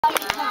Okay.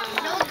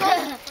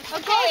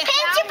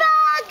 Pinch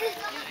bug.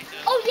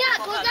 Oh yeah,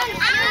 it goes down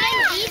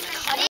behind these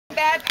cutting.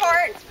 Bad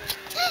part.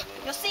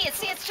 You'll see it.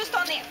 See, it's just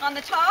on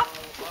the top.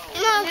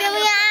 No, give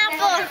me an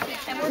apple.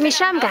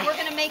 We're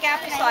gonna make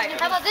apple cider.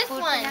 How about this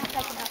one?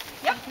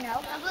 Yep. How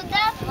about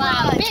that one?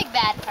 Wow, big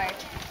bad part.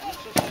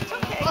 It's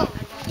okay.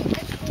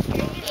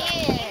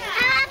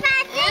 How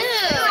about this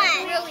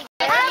one? Really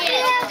good.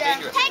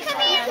 Hey, come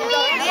here, come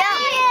here. Yeah.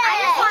 I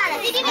just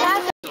want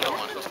it.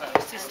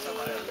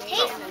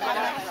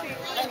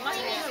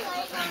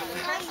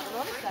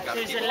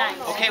 There's a line.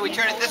 Okay, we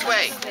turn it this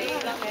way.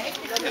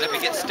 And if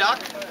it gets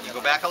stuck, you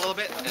go back a little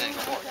bit and then go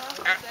forward.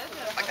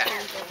 Like that.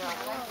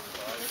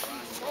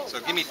 So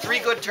give me 3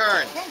 good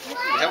turns.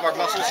 We have our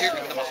muscles here.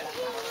 Look at the muscle.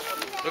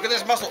 Look at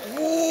this muscle.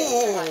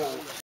 Ooh!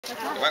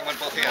 You might want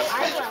both hands.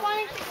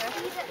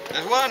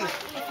 There's 1.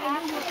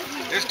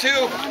 There's 2.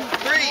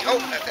 3. Oh,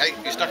 hey,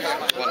 you stuck that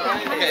one.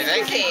 Okay,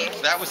 thank you.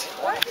 That was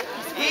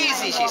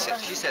easy, she said.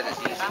 She said it's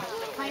easy.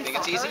 You think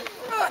it's easy?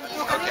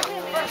 Okay.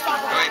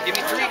 All right, give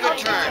me 3 good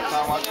turns.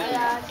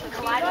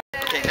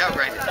 Okay, now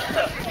grind it. 2.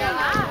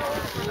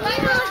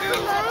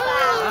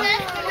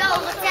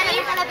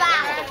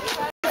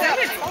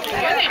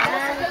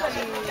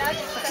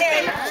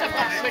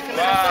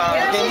 Wow.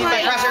 Okay, need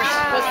my pressers.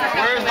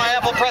 Where's my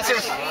apple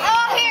pressers?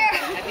 Oh, here.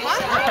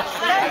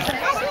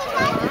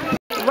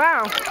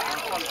 Wow.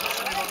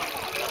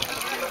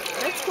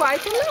 That's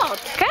quite a lot.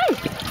 Okay.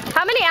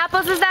 How many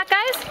apples is that,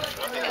 guys?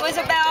 It was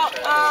about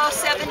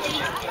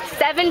 70.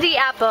 70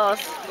 apples.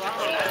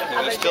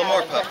 There's still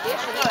more pup. Good.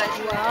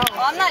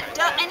 Well, I'm not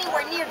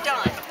anywhere near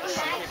done.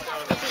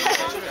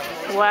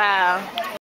 Wow.